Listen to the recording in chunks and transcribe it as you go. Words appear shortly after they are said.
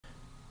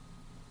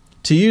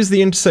To use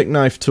the Intersect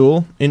Knife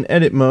tool, in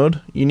Edit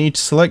mode, you need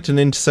to select an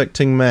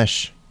intersecting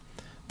mesh.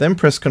 Then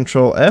press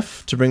Ctrl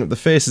F to bring up the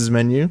Faces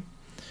menu,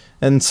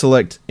 and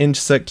select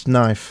Intersect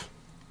Knife.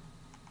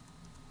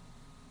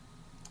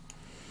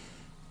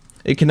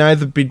 It can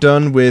either be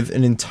done with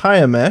an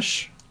entire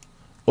mesh,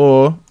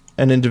 or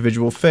an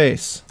individual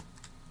face.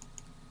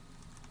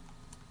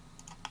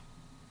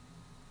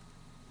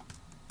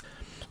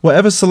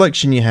 Whatever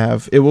selection you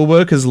have, it will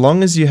work as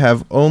long as you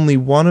have only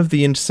one of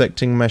the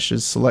intersecting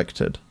meshes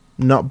selected,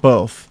 not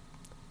both.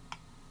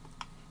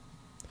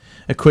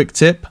 A quick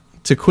tip: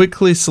 to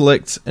quickly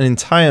select an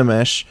entire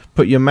mesh,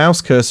 put your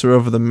mouse cursor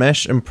over the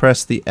mesh and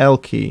press the L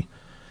key.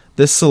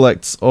 This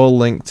selects all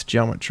linked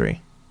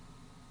geometry.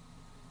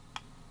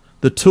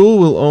 The tool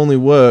will only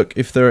work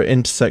if there are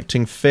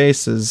intersecting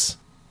faces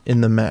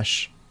in the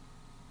mesh.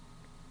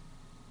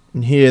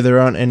 And here there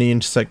aren't any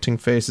intersecting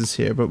faces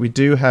here, but we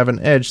do have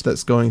an edge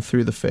that's going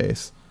through the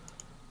face,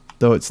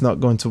 though it's not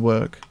going to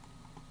work.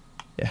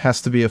 It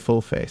has to be a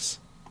full face.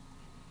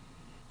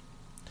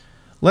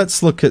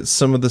 Let's look at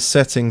some of the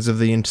settings of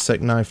the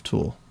Intersect Knife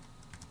tool.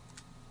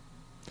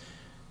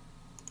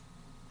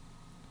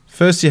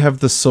 First you have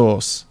the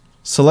source.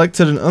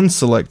 Selected and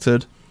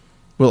unselected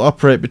will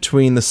operate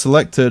between the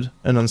selected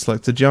and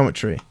unselected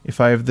geometry.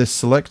 If I have this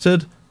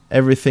selected,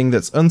 everything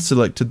that's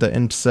unselected that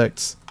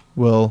intersects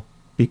will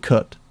be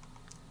cut.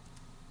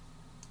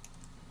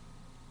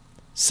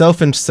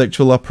 Self-intersect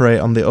will operate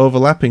on the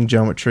overlapping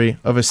geometry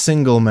of a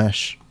single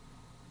mesh.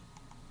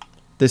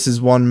 This is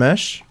one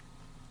mesh,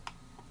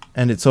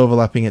 and it's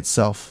overlapping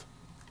itself.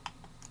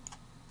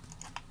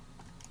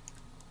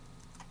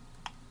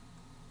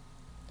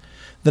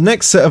 The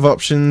next set of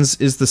options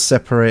is the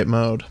separate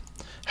mode.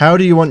 How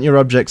do you want your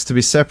objects to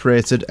be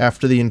separated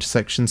after the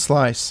intersection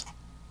slice?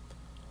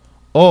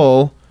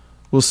 All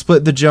will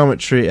split the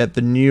geometry at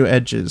the new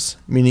edges,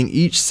 meaning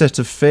each set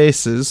of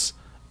faces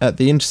at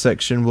the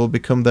intersection will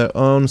become their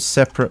own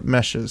separate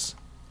meshes.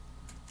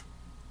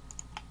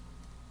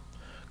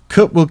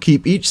 Cut will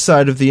keep each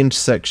side of the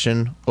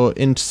intersection or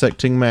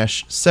intersecting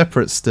mesh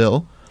separate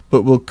still,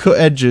 but will cut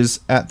edges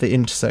at the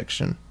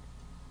intersection.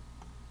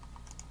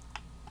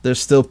 They're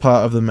still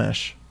part of the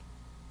mesh.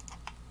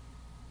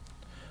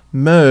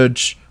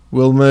 Merge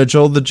will merge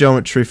all the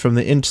geometry from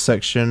the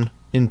intersection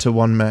into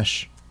one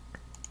mesh.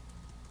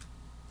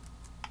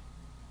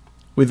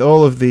 With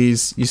all of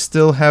these, you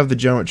still have the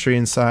geometry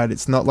inside.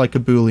 It's not like a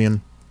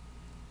Boolean.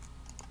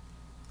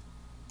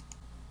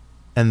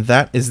 And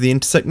that is the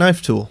Intersect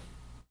Knife tool.